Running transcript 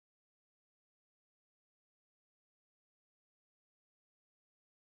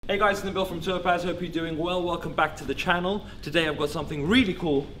Hey guys, it's Bill from Topaz. Hope you're doing well. Welcome back to the channel. Today I've got something really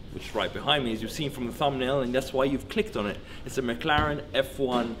cool, which is right behind me, as you've seen from the thumbnail, and that's why you've clicked on it. It's a McLaren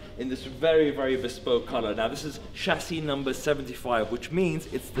F1 in this very bespoke color. Now this is chassis number 75, which means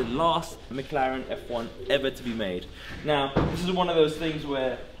it's the last McLaren F1 ever to be made. Now this is one of those things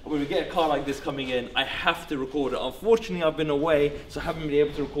where when we get a car like this coming in, I have to record it. Unfortunately, I've been away, so I haven't been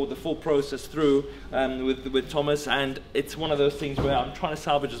able to record the full process through with Thomas, and it's one of those things where I'm trying to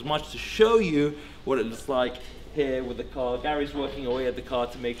salvage as much to show you what it looks like here with the car. Gary's working away at the car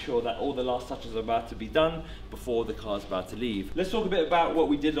to make sure that all the last touches are about to be done before the car's about to leave. Let's talk a bit about what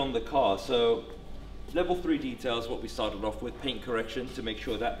we did on the car. So, level 3 details, what we started off with, paint correction to make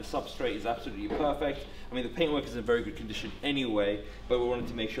sure that the substrate is absolutely perfect. I mean, the paintwork is in very good condition anyway, but we wanted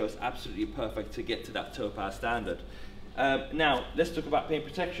to make sure it's absolutely perfect to get to that Topaz standard. Now, let's talk about paint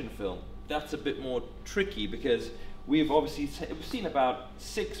protection film. That's a bit more tricky because we've obviously seen about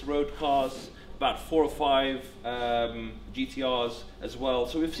 6 road cars, about 4 or 5 GTRs as well.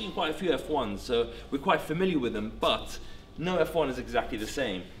 So we've seen quite a few F1s, so we're quite familiar with them, but no F1 is exactly the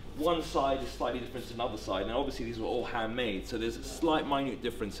same. One side is slightly different to another side, and obviously these were all handmade, so there's slight minute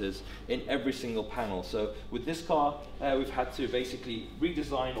differences in every single panel. So with this car, we've had to basically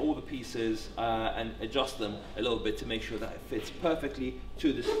redesign all the pieces and adjust them a little bit to make sure that it fits perfectly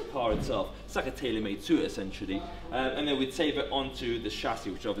to this car itself. It's like a tailor-made suit essentially, and then we'd save it onto the chassis,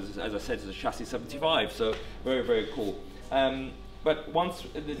 which obviously, as I said, is a chassis 75, so very cool. But once,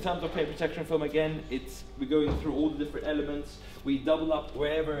 in terms of paint protection film, again, we're going through all the different elements. We double up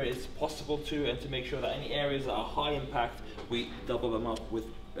wherever it's possible to, and to make sure that any areas that are high impact, we double them up with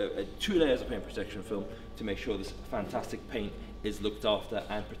 2 layers of paint protection film to make sure this fantastic paint is looked after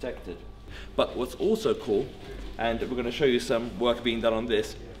and protected. But what's also cool, and we're going to show you some work being done on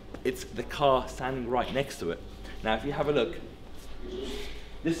this, it's the car standing right next to it. Now, if you have a look,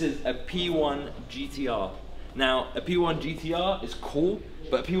 this is a P1 GTR. Now, a P1 GTR is cool,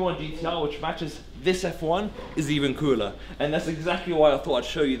 but a P1 GTR which matches this F1 is even cooler. And that's exactly why I thought I'd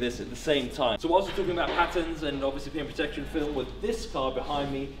show you this at the same time. So whilst we're talking about patterns and obviously paint protection film, with this car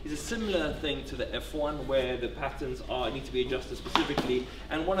behind me is a similar thing to the F1 where the patterns need to be adjusted specifically.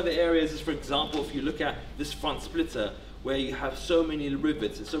 And one of the areas is, for example, if you look at this front splitter, where you have so many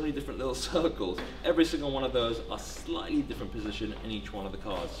rivets and so many different little circles, every single one of those are slightly different position in each one of the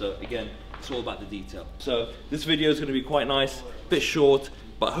cars. So again, it's all about the detail. So this video is going to be quite nice, bit short,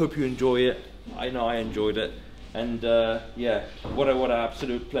 but I hope you enjoy it. I know I enjoyed it, and yeah, what an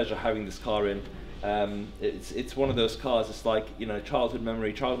absolute pleasure having this car in. It's one of those cars, it's like, you know, childhood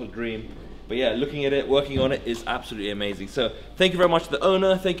memory, childhood dream. But yeah, looking at it, working on it is absolutely amazing. So thank you very much to the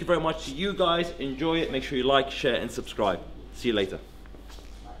owner. Thank you very much to you guys. Enjoy it. Make sure you like, share, and subscribe. See you later.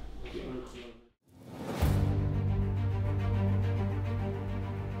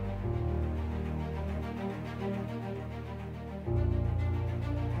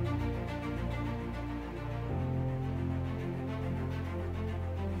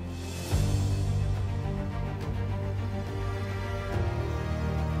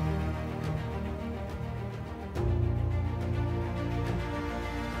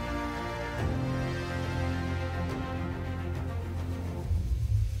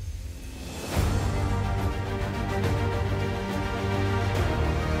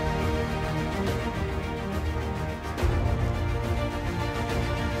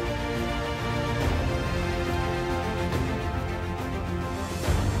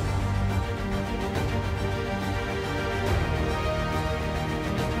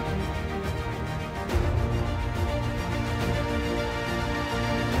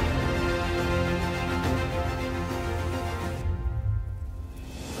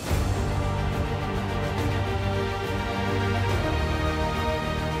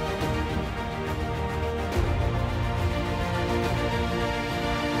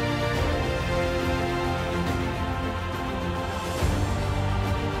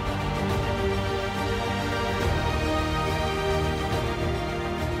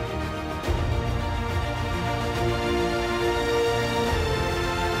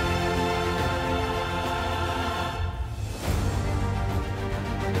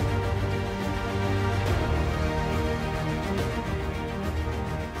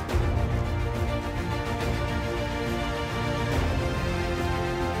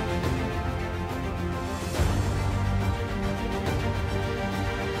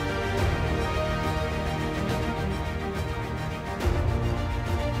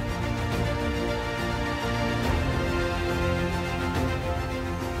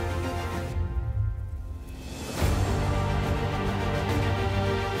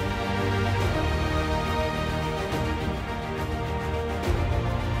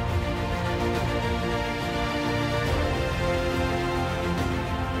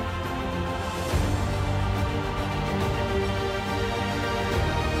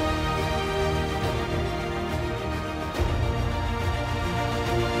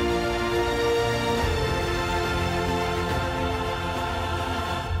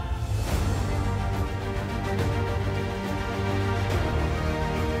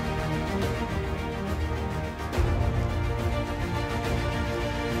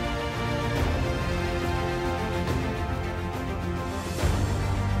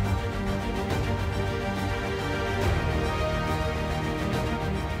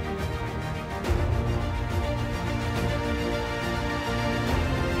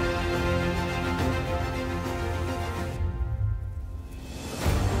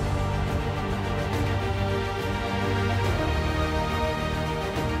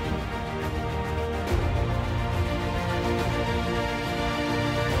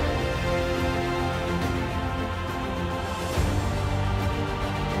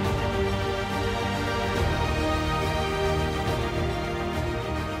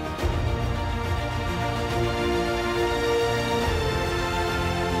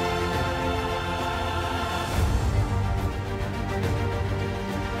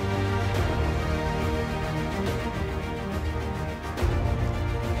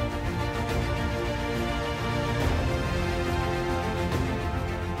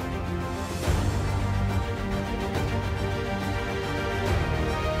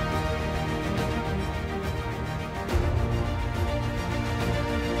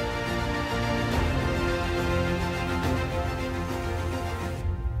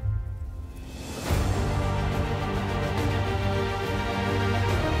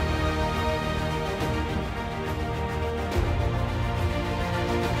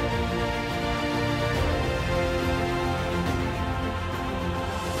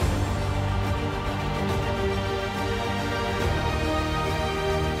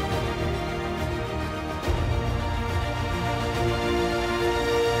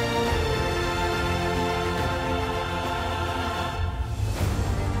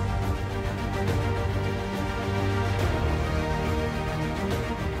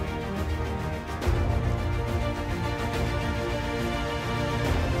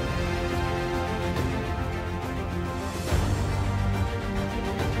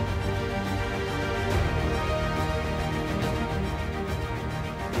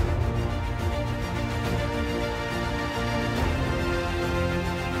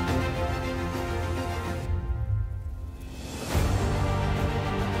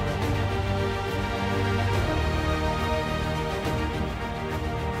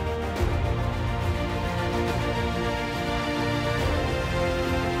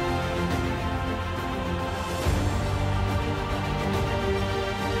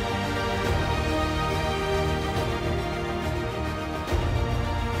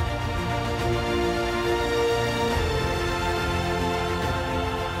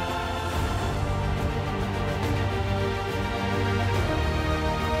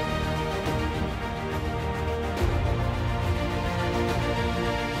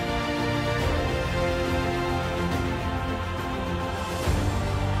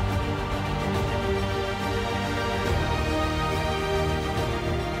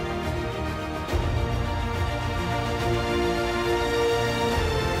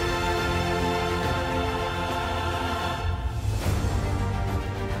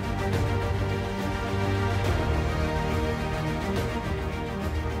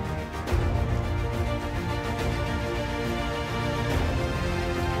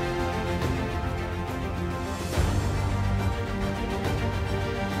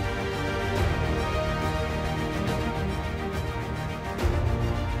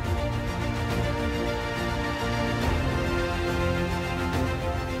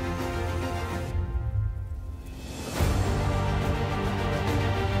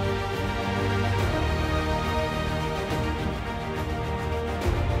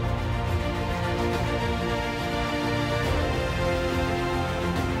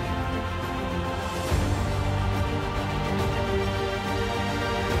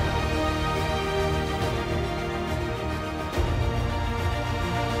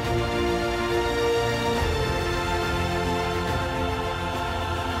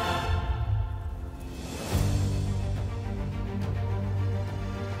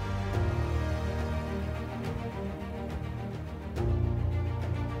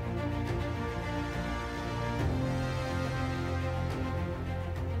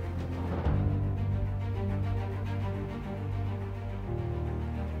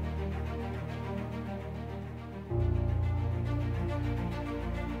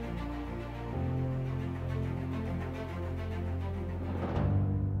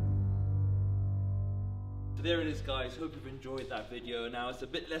 there it is, guys. Hope you've enjoyed that video. Now it's a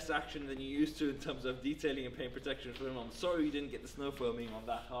bit less action than you used to in terms of detailing and paint protection film. I'm sorry you didn't get the snow filming on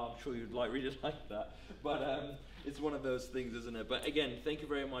that car. I'm sure you'd really like that, but it's one of those things, isn't it? But again, thank you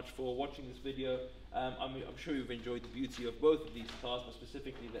very much for watching this video. I'm sure you've enjoyed the beauty of both of these cars, but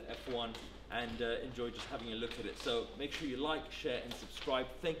specifically the F1, and enjoyed just having a look at it. So make sure you like, share and subscribe.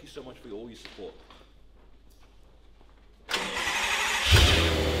 Thank you so much for all your support.